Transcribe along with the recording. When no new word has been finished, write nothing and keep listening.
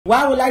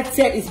Why would I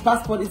tear his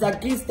passport? It's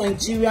against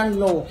Nigerian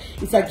law.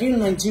 It's against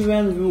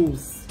Nigerian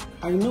rules.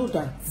 I know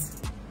that.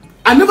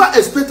 I never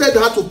expected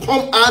her to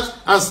come out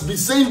and be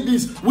saying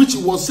this, which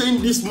he was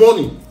saying this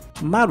morning.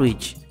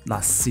 Marriage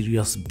na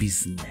serious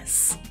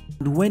business.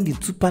 And when the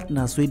two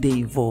partners where they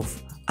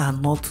involve are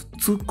not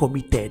too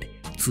committed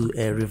to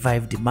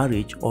revive the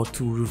marriage or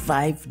to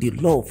revive the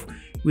love,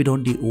 we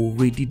don't they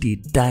already they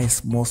die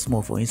small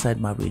for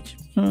inside marriage.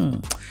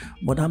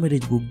 But that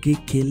marriage go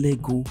get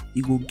K-leg,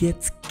 it will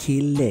get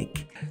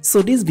K-leg.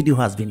 So this video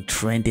has been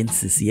trending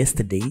since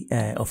yesterday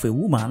of a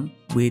woman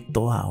who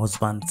tore her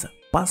husband's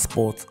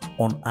passport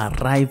on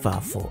arrival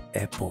for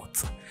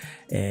airport.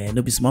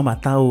 No be small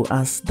matter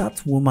as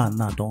that woman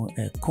now don't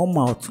come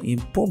out in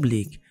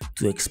public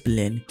to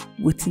explain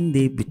wetin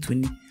dey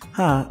between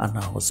her and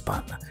her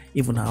husband.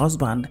 Even her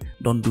husband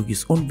don't do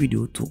his own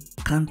video to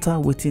counter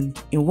wetin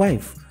his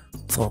wife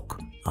talk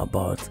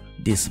about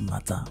this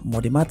matter.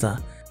 More the matter,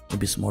 no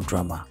be small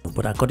drama.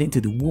 But according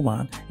to the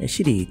woman,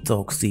 she dey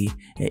talk say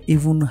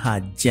even her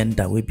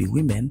gender wey be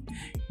women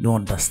no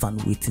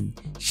understand wetin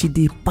she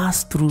dey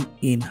pass through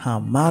in her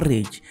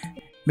marriage,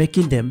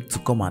 making them to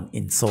come and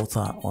insult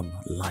her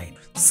online.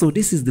 So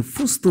this is the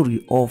full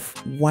story of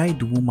why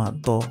the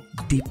woman tore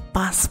the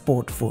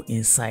passport for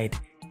inside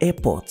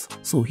airport.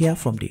 So hear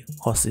from the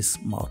horse's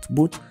mouth,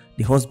 both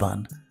the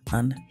husband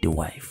and the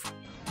wife.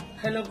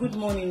 Hello, good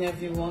morning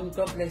everyone.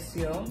 God bless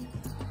you all.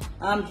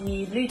 I'm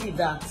the lady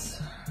that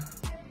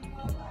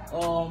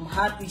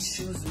had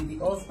issues with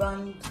the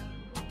husband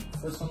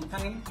for some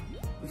time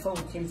before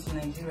we came to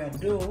Nigeria.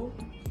 Though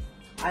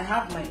I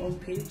have my own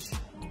page,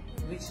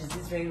 which is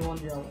this very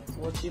one you are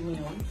watching me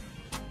on,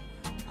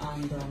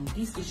 and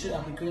this issue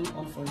has been going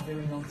on for a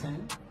very long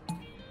time,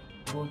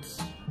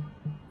 but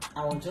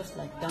I was just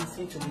like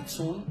dancing to the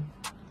tune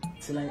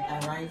till I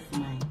arrived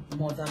my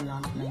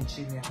motherland,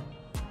 Nigeria,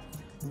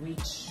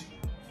 which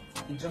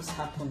it just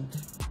happened,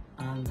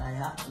 and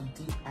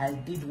I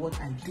did what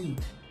I did.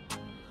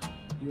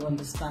 You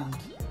understand?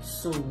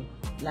 So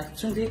like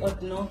Tunde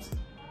Odnot,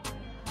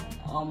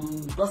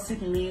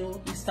 Gossip Mill,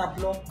 Easter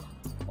Block,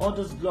 all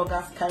those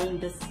bloggers carrying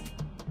this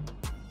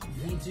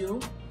video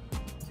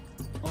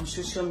on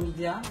social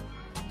media,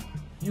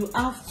 you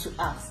have to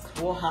ask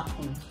what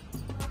happened.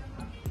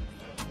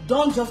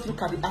 Don't just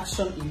look at the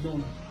action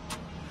alone.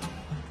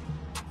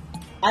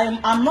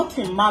 I'm not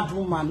a mad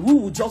woman who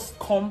will just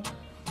come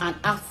and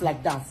act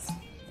like that.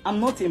 I'm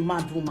not a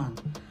mad woman.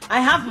 I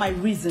have my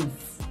reasons.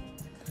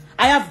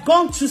 I have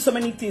gone through so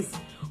many things.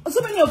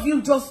 So many of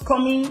you just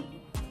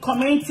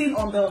commenting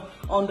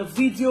on the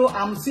video.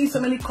 I'm seeing so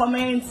many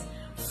comments.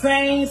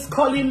 Friends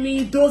calling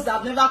me, those that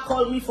have never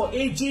called me for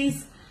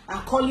ages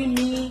are calling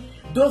me,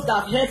 those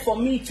that have heard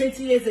from me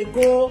 20 years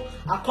ago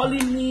are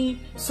calling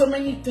me, so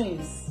many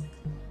things.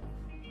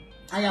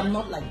 I am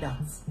not like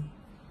that.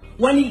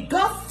 When it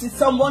gets to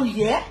someone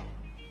here,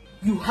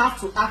 you have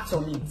to act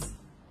on it.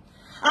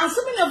 And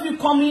so many of you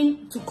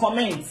coming to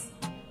comment,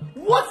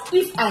 what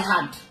if I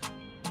had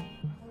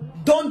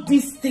done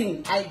this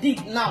thing I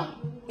did now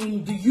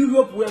in the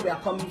Europe where we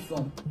are coming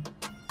from?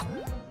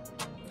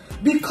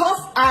 Because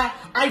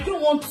I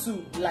don't want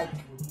to like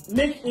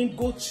make him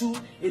go through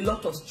a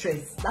lot of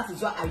stress. That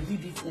is why I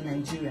did it in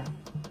Nigeria.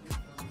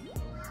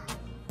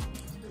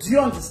 Do you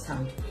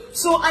understand?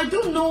 So I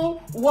don't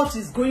know what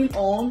is going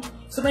on.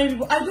 So many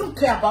people, I don't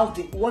care about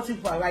what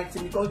people are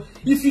writing, because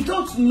if you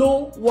don't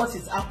know what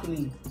is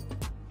happening,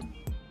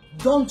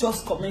 don't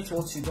just comment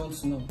what you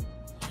don't know.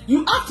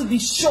 You have to be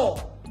sure.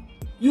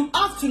 You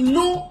have to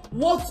know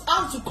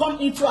how to come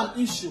into an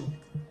issue.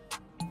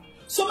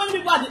 So many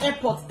people at the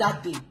airport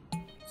that day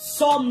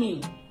saw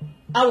me.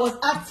 I was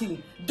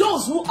acting.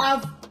 Those who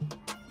have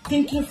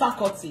thinking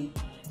faculty,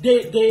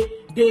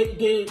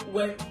 they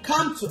were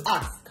come to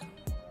ask.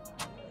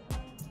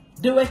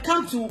 They were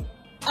come to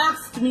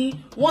ask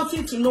me,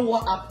 wanting to know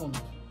what happened.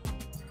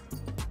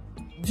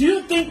 Do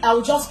you think I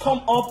will just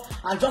come up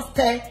and just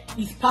tear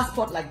his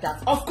passport like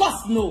that? Of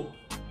course, no.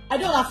 I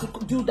don't have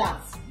to do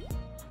that.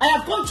 I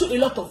have gone through a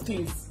lot of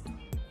things.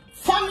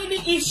 Family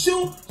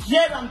issue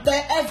here and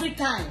there every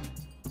time.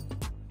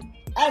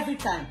 Every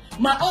time.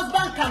 My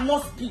husband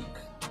cannot speak.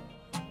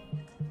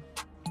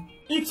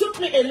 It took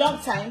me a long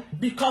time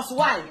because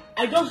why?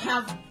 I don't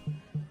have.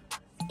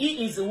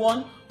 He is the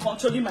one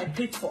controlling my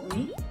page for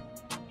me.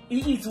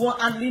 He is the one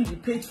handling the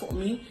page for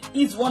me.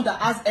 He's the one that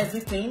has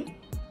everything.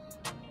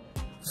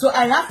 So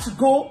I have to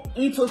go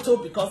in total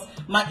because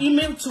my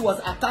email too was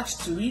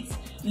attached to it.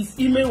 His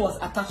email was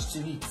attached to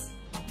it.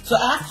 So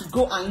I have to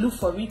go and look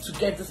for it to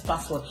get this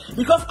password.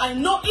 Because I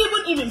know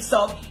even in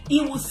himself,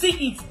 he will see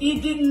it.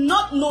 He did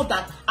not know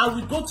that I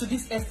will go to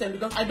this extent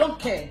because I don't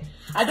care.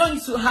 I don't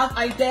need to have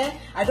idea.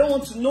 I don't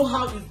want to know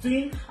how he's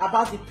doing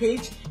about the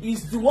page.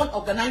 He's the one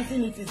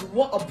organizing it. He's the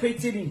one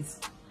operating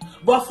it.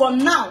 But for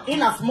now,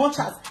 in as much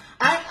as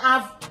I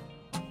have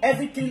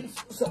everything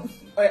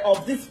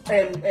of this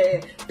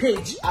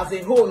page as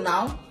a whole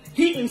now,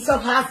 he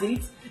himself has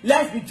it.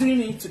 Let's be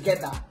doing it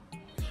together.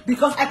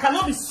 Because I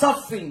cannot be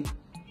suffering.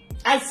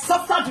 I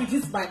suffered with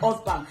this, my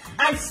husband.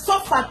 I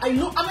suffered. I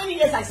know how many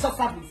years I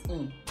suffered with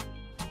him.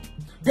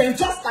 Then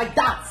just like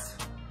that,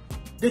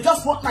 they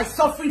just want my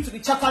suffering to be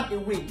chattered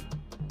away.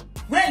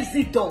 Where is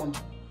it done?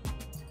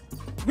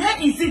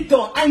 Where is it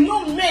done? I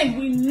know men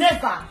will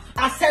never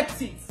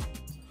accept it.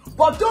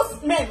 But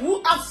those men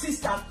who have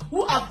sisters,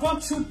 who have gone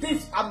through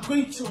this I'm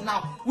going through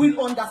now,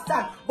 will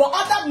understand. But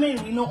other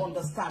men will not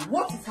understand.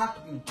 What is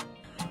happening?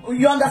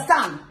 You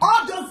understand?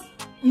 All those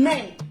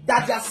men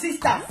that their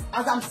sisters,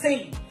 as I'm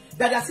saying,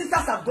 that their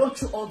sisters have gone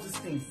through all these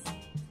things.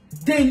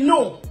 They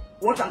know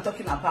what I'm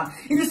talking about.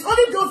 It is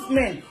only those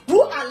men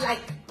who are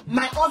like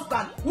my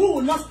husband, who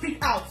will not speak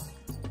out.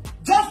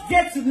 Just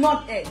get to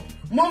nod head.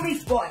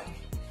 Mommy's boy.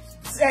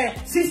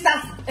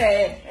 Sister's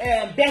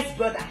best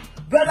brother.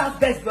 Brother's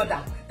best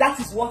brother. That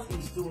is what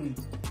he's doing.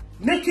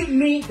 Making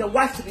me the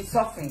wife to be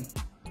suffering.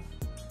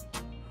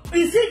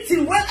 Is it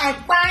till when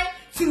I buy,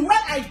 till when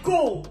I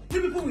go,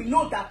 you people will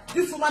know that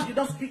this woman did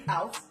not speak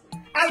out?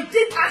 I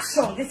did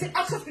action. They say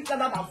action speaks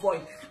louder than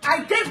voice.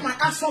 I gave my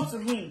action to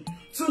him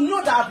to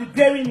know that I'll be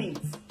bearing it.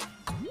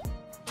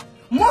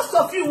 Most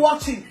of you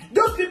watching,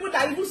 those people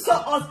that even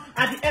saw us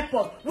at the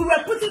airport, we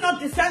were putting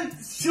on the same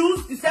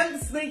shoes, the same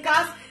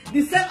sneakers,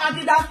 the same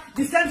Adidas,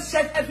 the same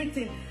shirt,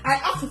 everything. I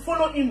have to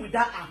follow him with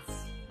that act.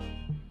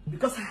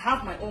 Because I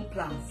have my own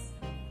plans.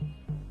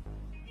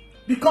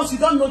 Because you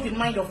don't know the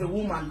mind of a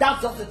woman.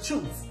 That's just the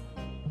truth.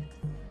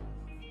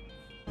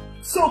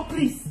 So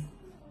please,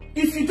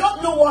 if you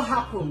don't know what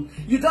happened,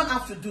 you don't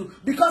have to do.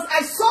 Because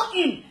I saw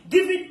him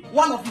giving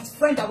one of his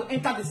friends that will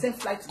enter the same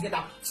flight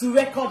together to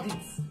record it.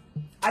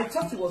 I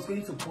thought he was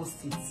going to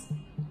post it.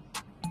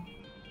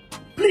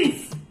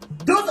 Please,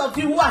 those of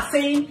you who are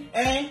saying,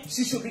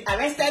 she should be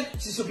arrested,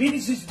 she should be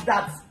this, she should be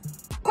that,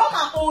 come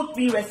and hold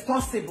me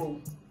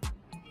responsible.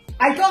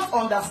 I don't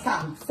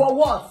understand. For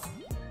what?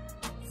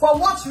 For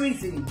what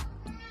reason?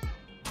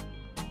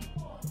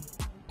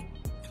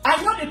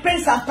 I know the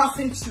pains I'm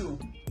passing through.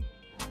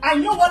 I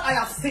know what I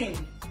have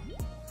seen.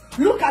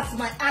 Look at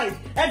my eyes.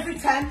 Every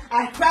time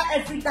I cry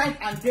every night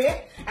and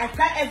day. I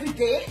cry every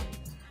day.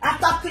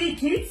 After 3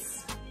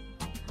 kids.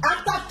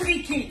 After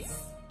 3 kids.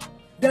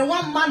 Then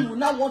one man will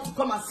now want to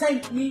come and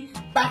send me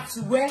back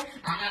to where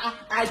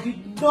I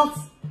did not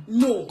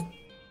know.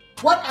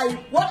 What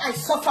I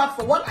suffered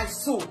for what I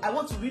sowed. I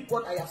want to reap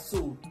what I have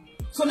sowed.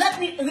 So let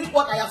me reap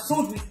what I have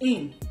sowed with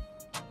him.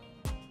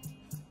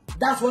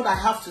 That's what I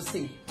have to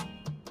say.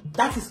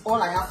 That is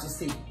all I have to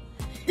say.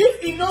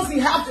 If he knows he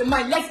has the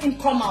mind, let him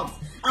come out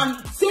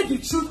and say the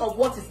truth of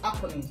what is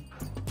happening.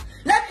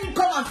 Let him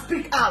come and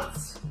speak out.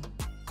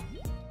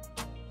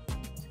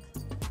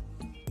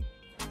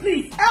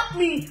 Please help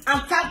me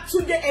and tag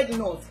Tunde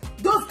Ednot.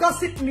 Those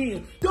gossip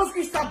me, those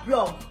Insta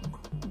blog,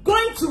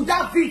 going to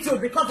that video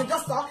because they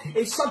just saw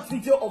a short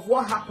video of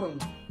what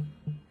happened.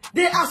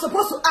 They are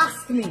supposed to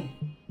ask me.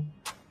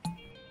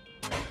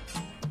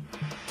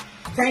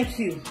 Thank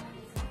you.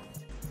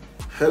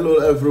 Hello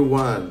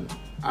everyone.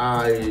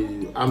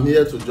 I'm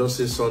here to just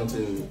say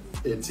something,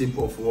 a tip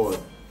of word.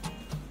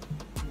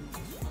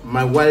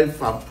 My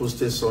wife have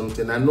posted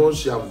something. I know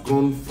she have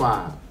gone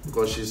far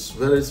because she's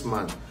very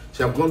smart.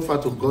 She have gone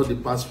far to get the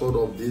password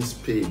of this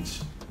page.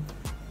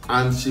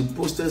 And she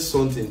posted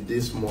something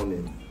this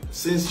morning.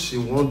 Since she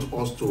wants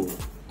us to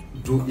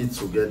do it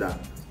together,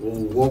 we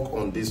will work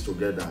on this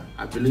together.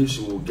 I believe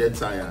she will get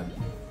tired.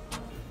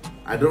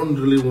 I don't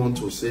really want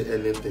to say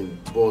anything,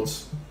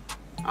 but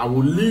I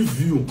will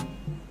leave you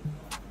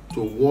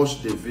to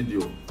watch the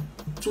video.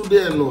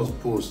 Today Enos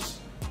post,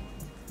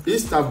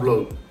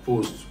 Instablog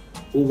post,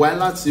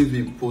 Uwaila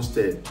TV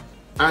posted,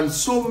 and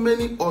so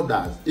many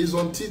others. Is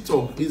on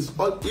TikTok. Is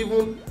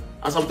even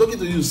as I'm talking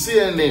to you,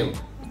 CNN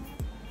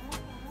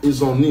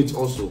is on it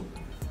also.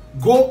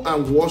 Go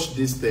and watch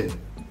this thing.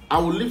 I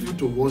will leave you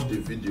to watch the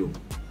video.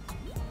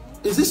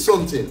 Is this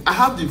something? I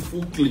have the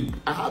full clip.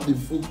 I have the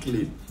full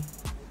clip.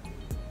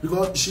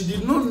 Because she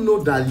did not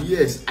know that,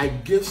 yes, I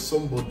gave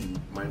somebody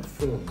my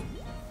phone.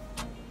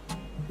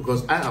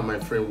 Because I and my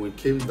friend, we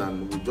came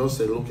down, we just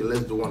said, okay,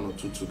 let's do 1 or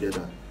 2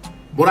 together.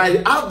 But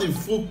I have the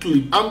full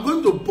clip. I'm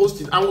going to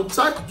post it. I will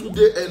tag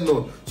Today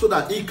Enon so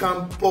that he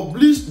can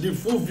publish the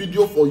full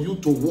video for you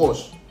to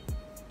watch.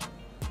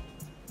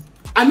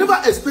 I never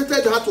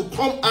expected her to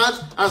come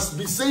out and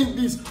be saying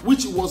this,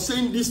 which she was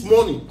saying this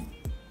morning.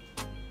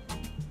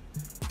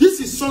 This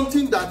is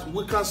something that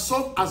we can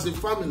solve as a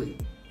family.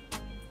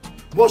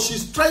 But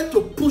she's trying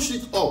to push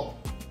it up.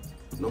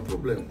 No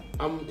problem.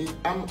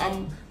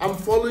 I'm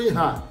following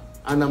her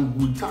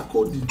and will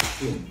tackle the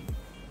thing.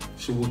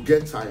 She will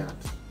get tired.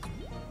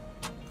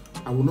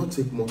 I will not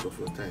take much of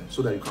your time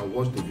so that you can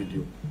watch the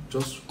video.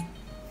 Just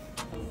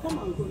come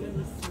and go, let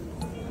me see.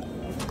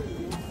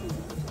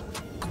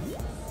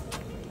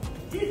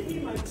 Give me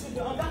my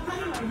children.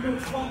 Calling my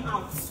note, come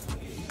out.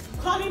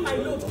 Calling my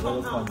note,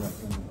 come out.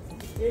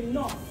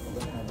 Enough.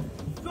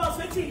 Plus,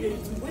 what did they do?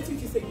 What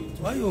did you say they do?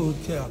 Why you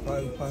care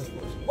about your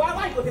passport?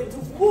 Why go they do?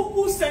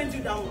 Who sent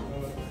you that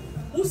one?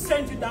 Who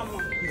sent you that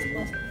one?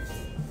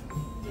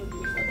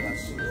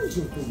 What's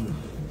your problem?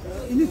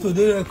 You need to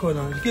do record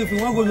now. If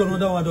you want to go to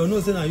another one, don't know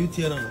say now you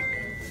tear now.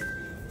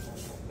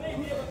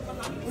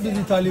 What did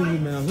you tell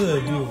women? I'm so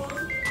you.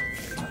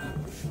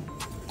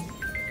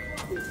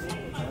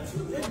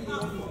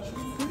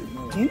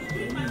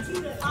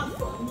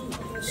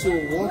 So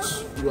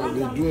what you have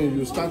been doing?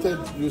 You started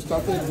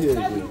here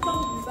again.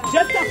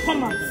 Just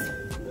come out.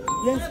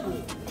 Let's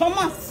go. Come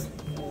out.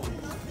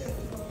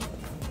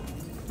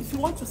 If you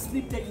want to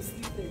sleep there, you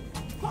sleep there.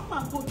 Come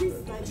and go. This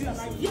is Nigeria.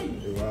 I hear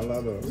you.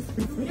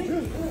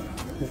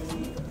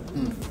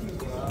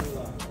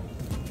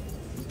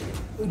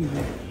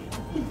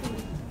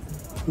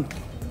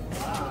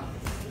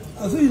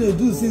 I saw you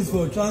do things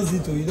for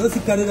transit, you don't see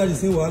Canada the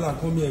same wahala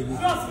come here again.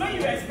 Because when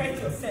you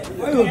respect yourself.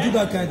 Why you do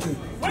that kind of thing?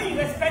 When you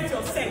respect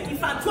yourself,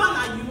 if I turn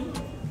at you,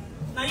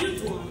 now you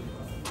do one.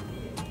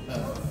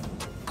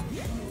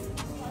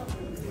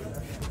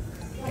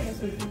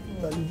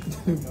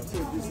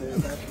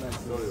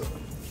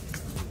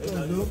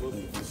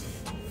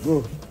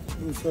 Go.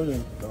 Sorry.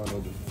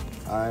 No.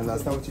 I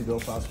understand what you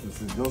don't fast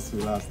food. Just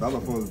relax. That's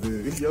what I was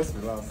doing. Just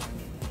relax.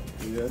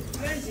 Yeah.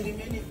 Where's the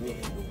remaining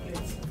booklet?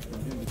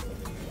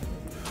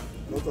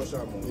 No touch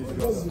her, mom.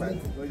 Just no, I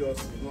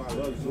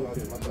don't know how to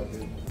matter.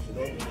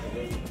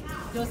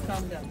 Just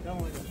calm down.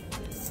 Don't worry.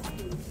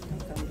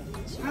 Calm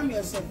down. Calm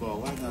yourself. But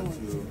why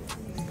can't you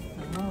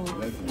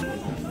let me know?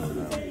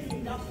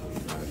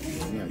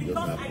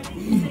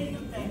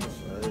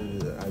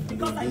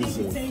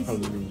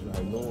 I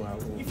know I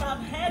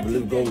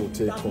believe God will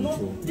take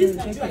control. This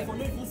Nigeria for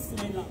no even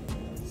smell out.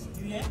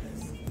 You hear?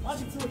 All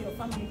the things your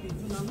family they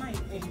do now, my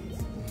end.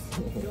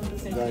 You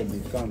understand? Guy, be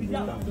calm, be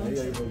calm. I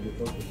hear you going to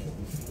talk to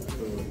him. So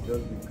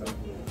just be calm.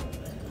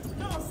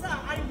 No, sir, I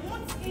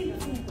want him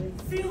to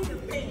feel the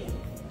pain.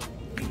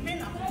 The pain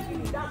I'm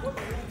feeling, that's what I want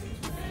him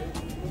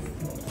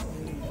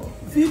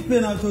to Feel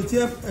pain and to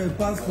tear a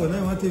passport, now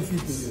you want to feel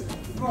pain.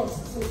 Bros,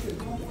 it's okay.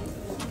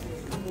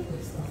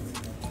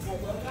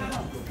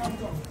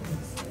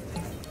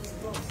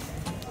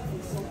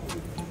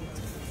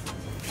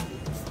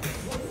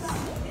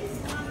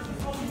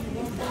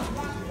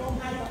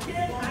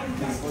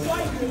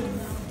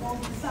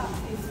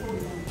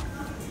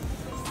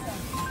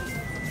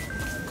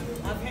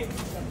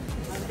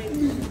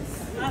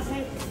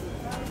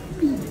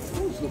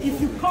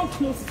 If you come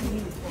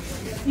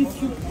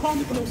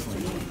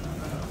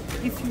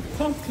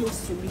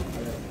close to me,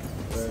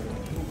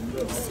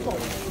 stop.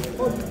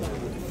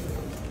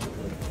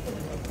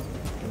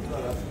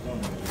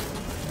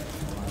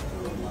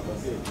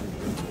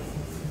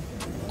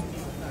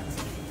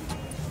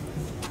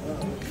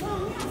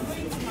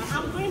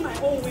 I'm going my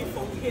own way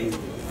from here.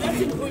 Let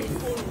him go his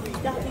own way.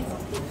 That is,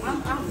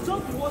 I'm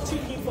just watching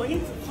him for him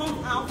to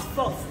come out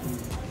first.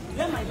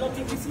 Let my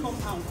lovely please come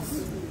out.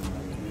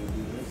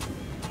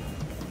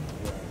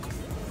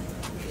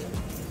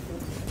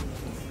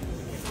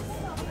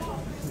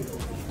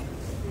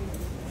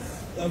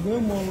 You're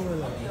going more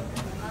like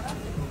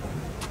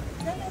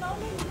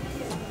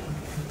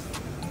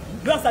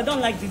Bros, I don't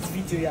like this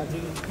video you're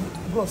doing.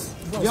 Bros,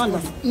 You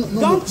understand?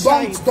 no, Don't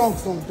try it. Don't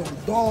try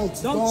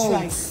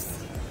it.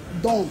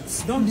 Don't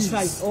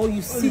try it. Or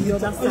you see the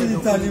other side of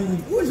Italian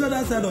woman. Which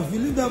other side of you?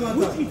 Leave that matter.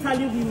 Which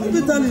Italian women?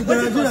 Every time you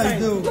Nigeria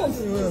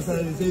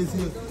is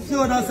there. See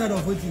other side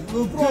of it.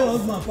 We'll pay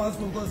husband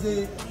passport because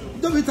say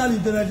don't be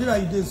telling the Nigeria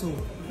you there so.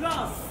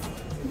 Bros,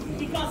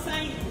 because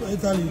I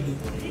Italy you there.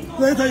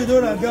 No Italy you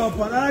don't get up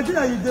and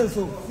Nigeria you there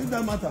so. Leave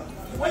that matter.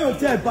 When you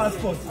tear a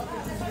passport.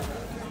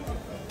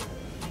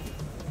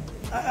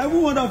 I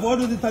won't wonder for all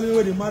those Italians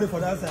where they marry for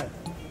that side.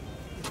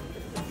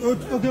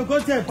 Okay, go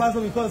tear a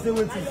passport because they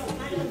waiting.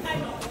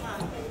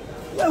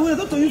 Yeah, we're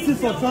not to use this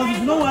for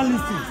transit. No one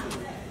listening.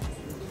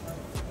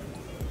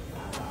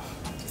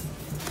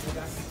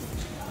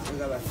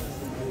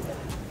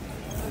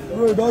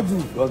 Bro, don't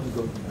do.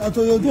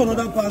 After you do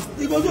another passport.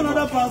 You go do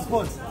another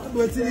passport.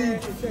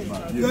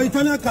 Your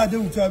Italian card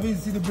with you. I mean, you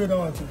see the brother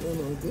want to.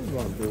 No, this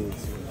one goes.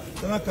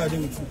 Italian card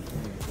with you.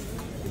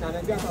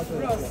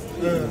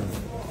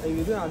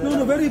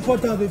 No, very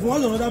important. If you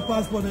want another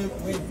passport,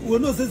 we'll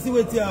not see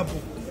what happen.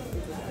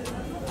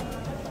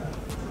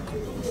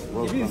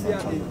 If you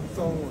see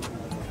someone.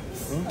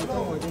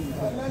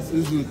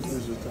 Is it?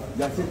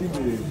 They are taking the.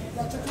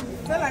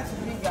 feel like to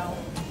bring down.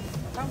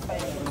 Can't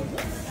find it.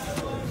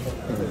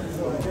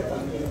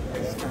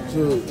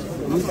 So,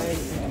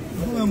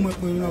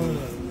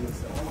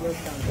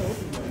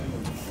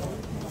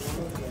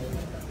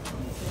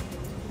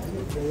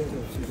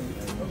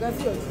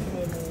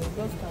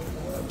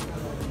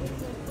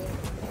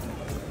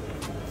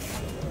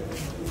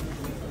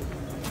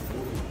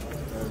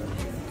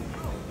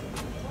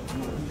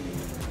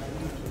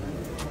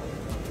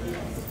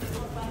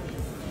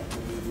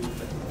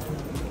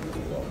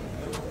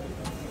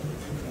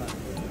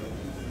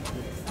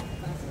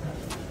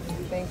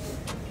 Thank you.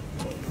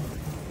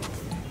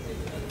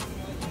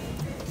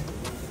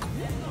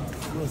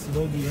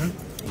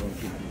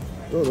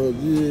 no,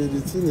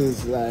 the thing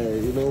is like,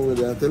 you know, when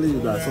they are telling you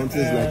that something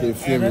is like a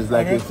film, it's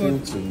like a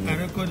film to me. I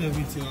record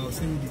everything, I'll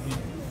send you the video.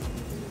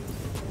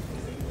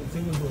 I'll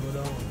take you to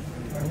another one.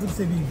 I would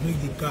say you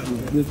break the card. You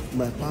break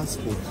my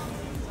passport.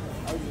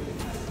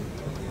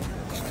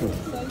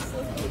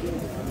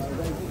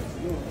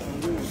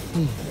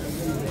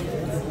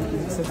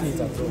 accepting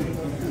it at all.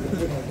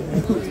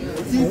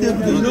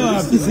 You know, I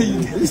have to say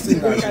you. This thing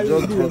that she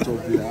just brought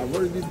up here, I've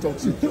already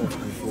talked it up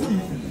before.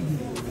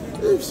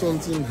 If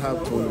something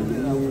happens,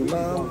 you will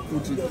now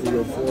put it to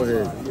your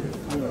forehead.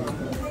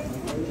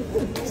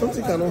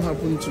 Something cannot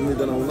happen to me,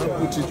 then I will not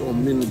put it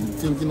on me,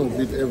 thinking of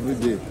it every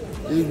day.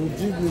 It will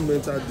give me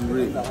mental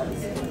derail.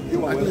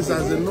 At least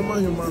as a normal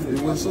human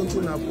being, when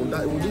something happens,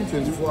 that within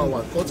 24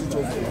 hours, cut it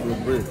off from your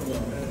brain.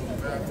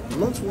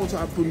 Not what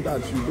happened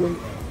that you don't.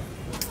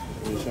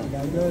 Just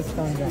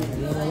calm down.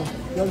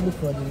 Just look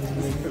for the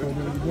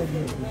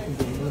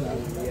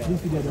this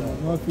video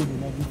does not feel the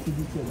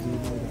negativity of the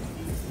murder.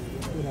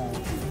 So that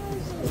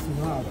it's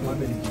not a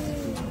problem.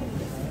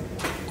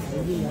 I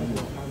really like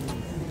your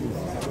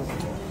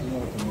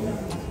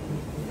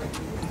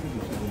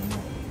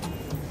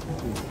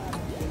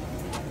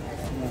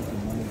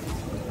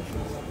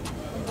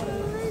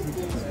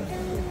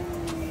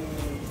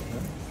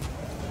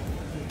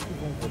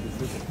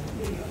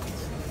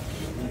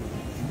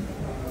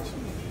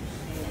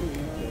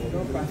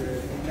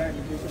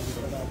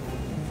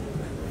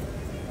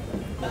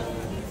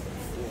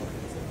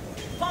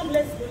Come,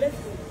 let's go.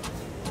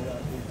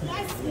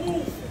 Let's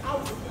move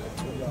out.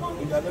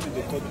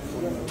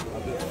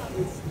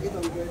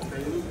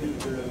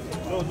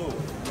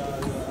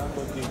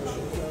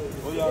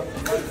 No.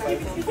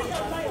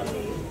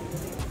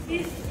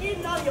 Is it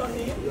not your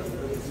name?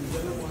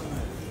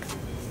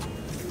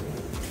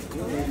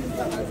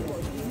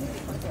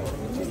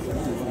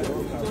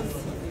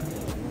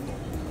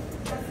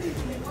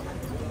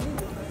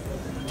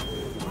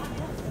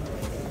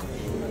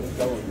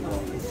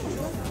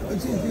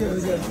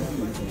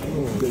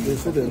 They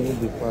say they need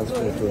the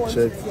passport to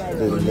check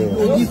the name.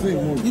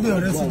 Give the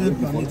resident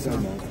permit.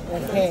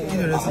 Give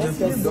the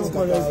resident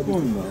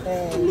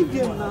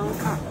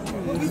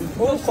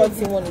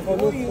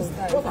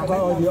What about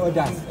all the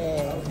others?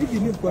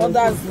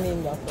 Others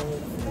name that for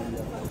it.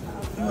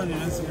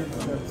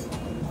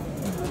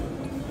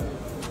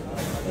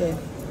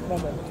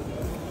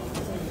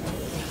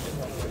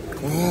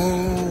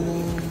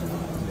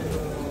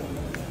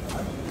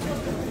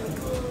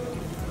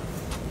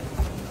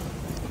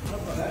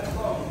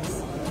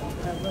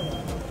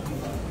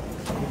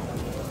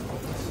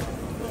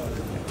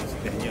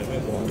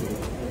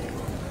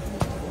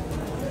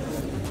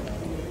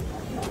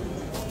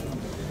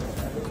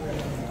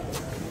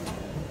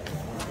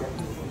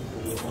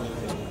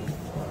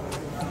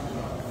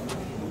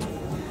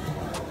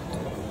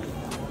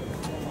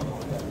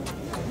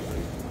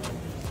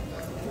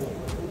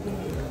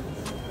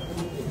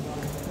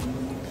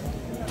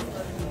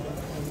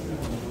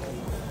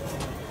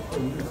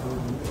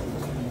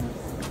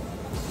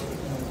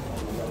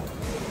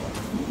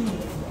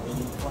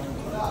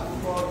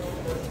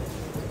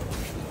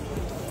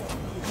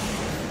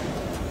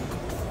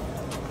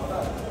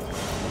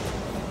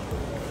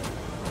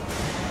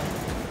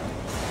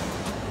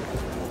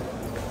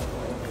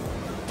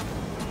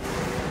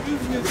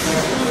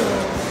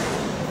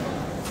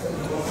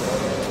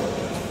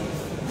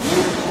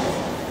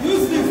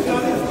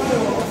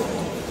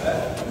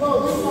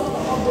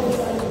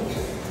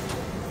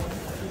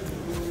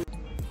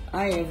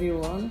 Hi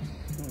everyone.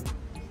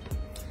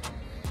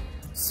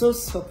 So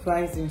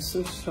surprising,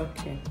 so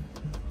shocking.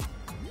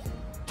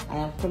 I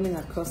am coming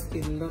across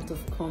a lot of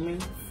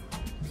comments,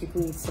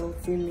 people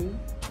insulting me,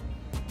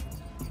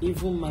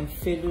 even my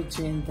fellow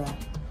gender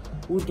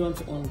who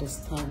don't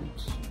understand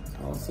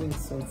are also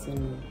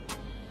insulting me.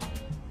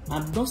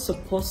 I'm not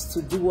supposed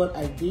to do what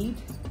I did.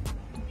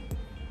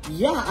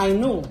 Yeah, I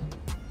know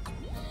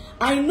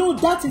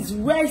that is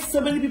where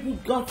so many people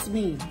got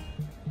me.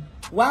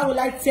 Why will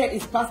I tear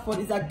his passport?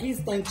 It's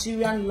against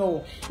Nigerian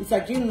law. It's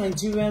against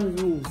Nigerian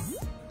rules.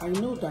 I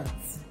know that.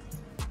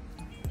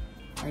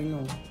 I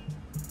know.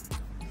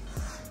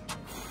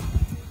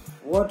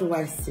 What do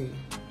I say?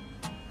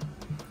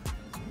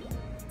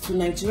 To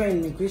Nigerian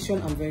immigration,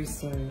 I'm very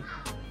sorry.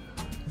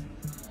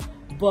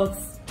 But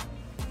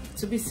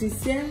to be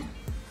sincere,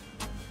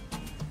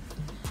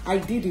 I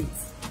did it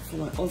for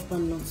my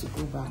husband not to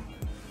go back.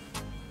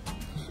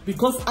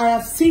 Because I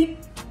have seen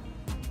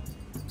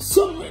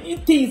so many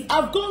things.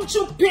 I've gone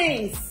through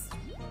pains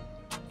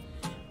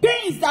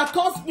that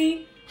cause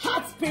me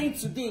heart pain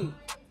today,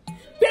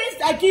 pains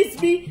that gives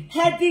me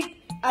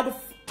headache at the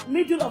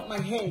middle of my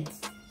head.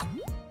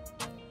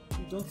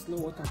 You don't know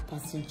what I'm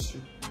passing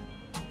through.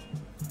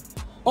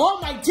 All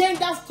my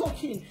genders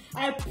talking,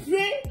 I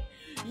pray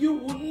you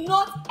will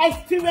not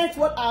experience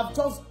what I've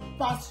just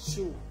passed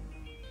through.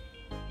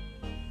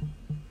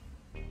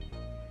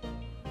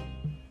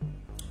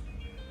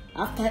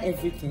 After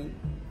everything,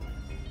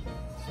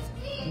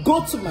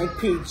 go to my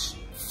page.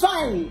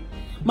 Fine.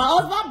 My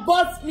husband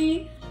bought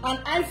me an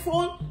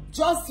iPhone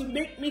just to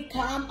make me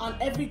calm and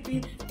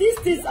everything. These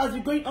things has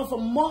been going on for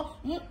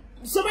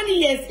so many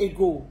years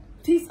ago.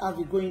 Things have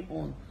been going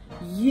on.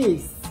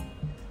 Yes.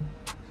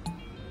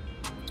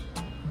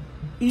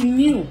 He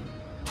knew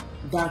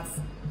that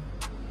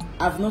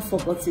I've not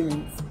forgotten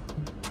it.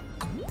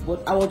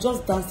 But I was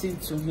just dancing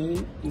to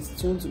him, his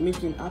tune to make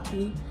him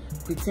happy,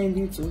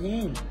 pretending to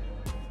him.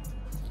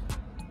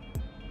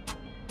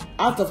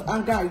 Out of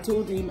anger, I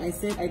told him, I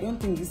said, I don't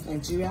think this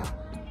Nigeria,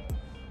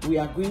 we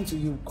are going to,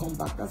 you come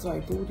back. That's what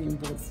I told him,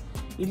 but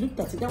he looked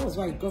at it. That was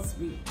why he got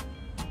me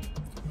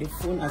a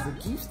phone as a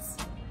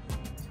gift,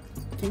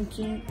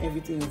 thinking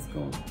everything is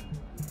gone.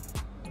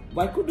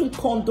 But I couldn't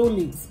condole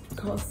it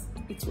because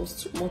it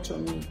was too much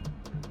on me.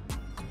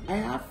 I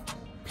have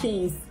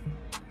pains.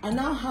 I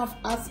now have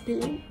ass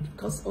pain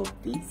because of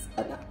this,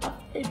 and I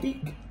have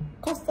headache,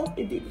 constant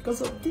headache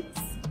because of this.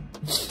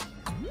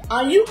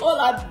 And you all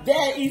are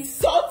there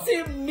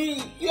insulting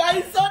me. You are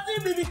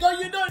insulting me because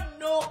you don't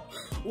know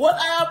what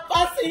I am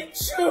passing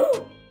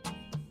through.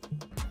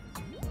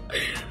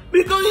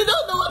 Because you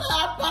don't know what I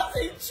am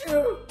passing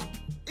through.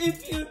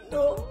 If you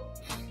know,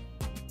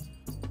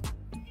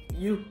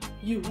 you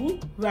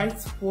won't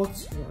write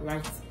what you are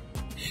writing.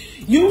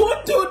 You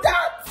won't do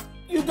that.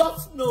 You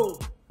don't know.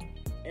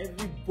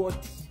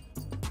 Everybody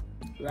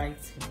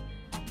writing.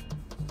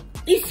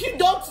 If you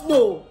don't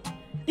know,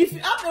 if you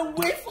have a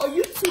way for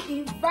you to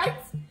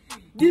invite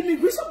the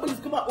immigration police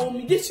to come and hold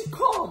me, they should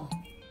come.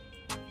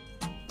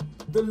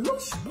 The law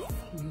should come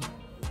for me.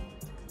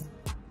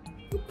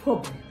 No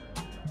problem.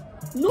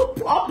 No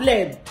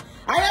problem.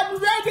 I am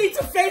ready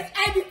to face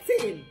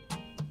anything.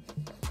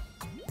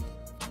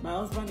 My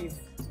husband is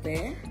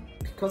there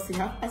because he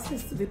has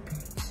access to the page.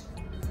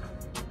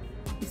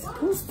 He's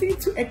posting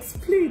to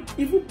explain,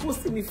 even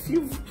posting a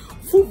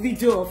full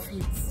video of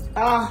it.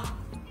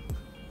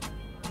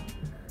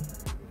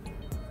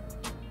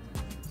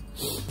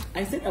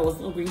 I said I was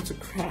not going to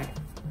cry.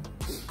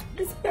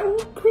 I said I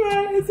won't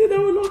cry. I said I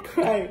will not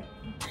cry.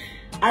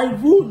 I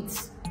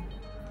won't.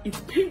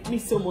 It pained me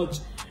so much.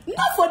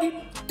 Not for the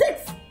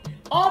text,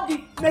 all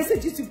the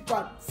messages you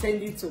are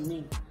sending to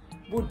me.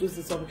 Both those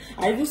and something.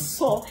 I even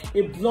saw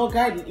a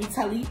blogger in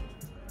Italy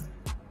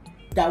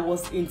that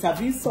was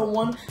interviewing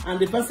someone, and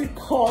the person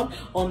called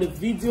on the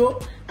video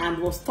and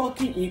was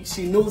talking.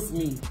 She knows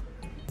me.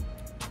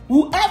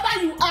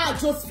 Whoever you are,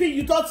 Josephine,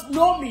 you don't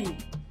know me.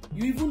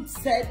 You even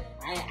said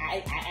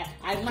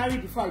I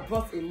married before I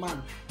brought a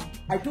man.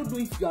 I don't know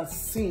if you are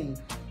sane.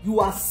 You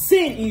are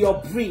sane in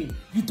your brain.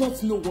 You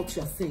don't know what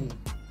you are saying.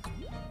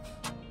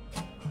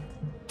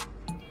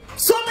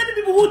 So many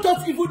people who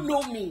don't even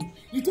know me.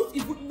 You don't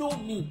even know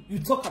me. You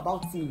talk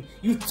about me.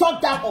 You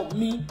talk down on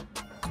me.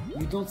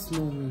 You don't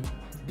know me.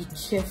 Be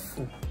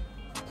careful.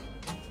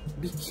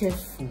 Be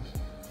careful.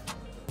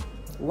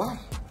 Why?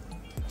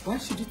 Why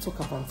should you talk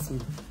about me?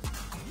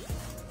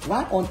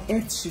 Why on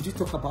earth should you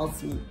talk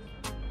about me?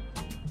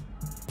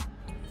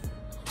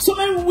 So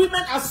many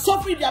women are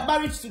suffering their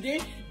marriage today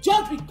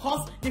just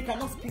because they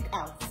cannot speak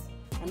out.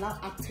 And I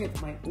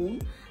acted my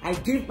own. I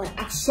gave my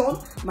action,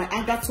 my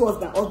anger towards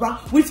my husband,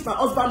 which my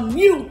husband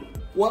knew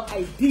what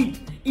I did.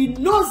 He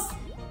knows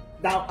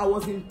that I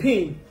was in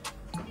pain.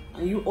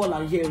 And you all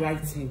are here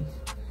writing.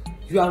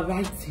 You are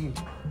writing.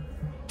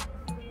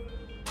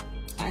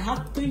 I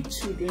have 3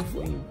 children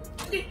for him.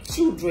 3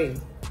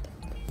 children.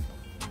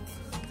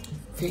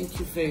 Thank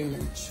you very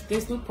much.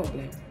 There's no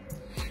problem.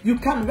 You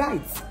can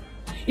write.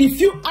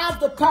 If you have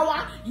the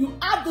power, you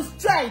have the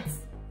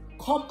strength,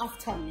 come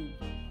after me.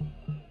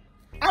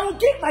 I will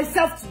give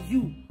myself to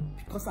you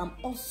because I'm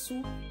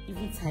also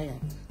even tired.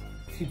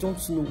 If you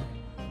don't know.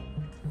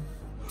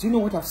 Do you know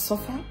what I've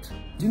suffered?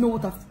 Do you know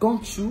what I've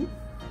gone through?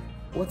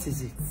 What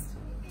is it?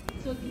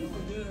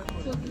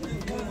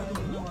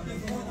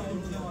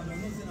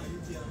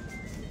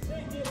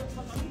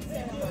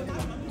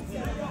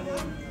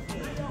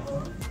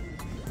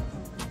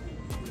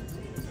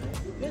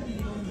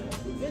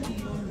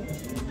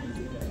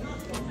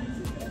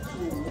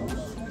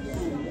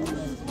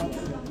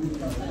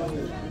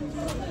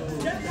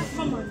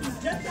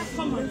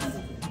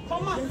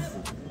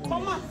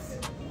 Come on.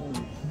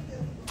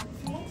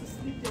 You want to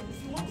sleep there? If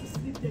you want to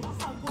sleep there,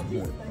 that's how God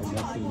is.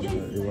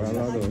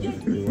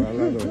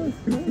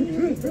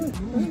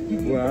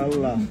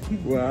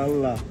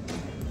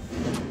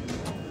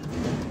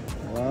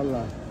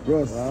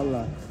 Bros,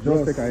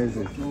 just take her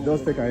easy.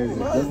 Just take her easy.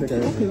 Just take her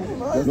easy.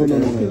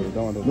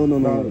 No.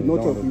 No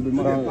talk. You'll be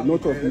mad. No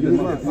talk. You'll be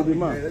mad. You'll be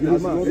mad. You'll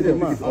be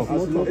mad. As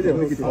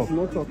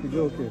no talk, it's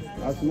okay.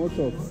 As no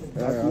talk.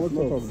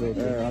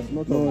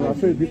 No, I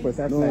feel big for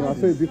side license. No, I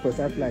feel big for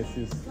side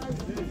license.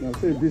 No, I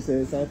feel big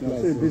for side license. No,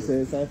 I feel big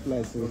for side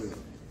license.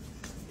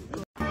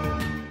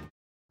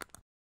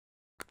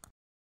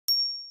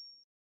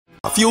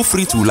 Feel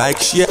free to like,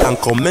 share and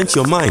comment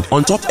your mind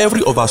on top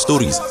every of our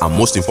stories, and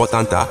most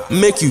important,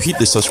 make you hit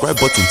the subscribe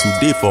button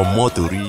today for more to read.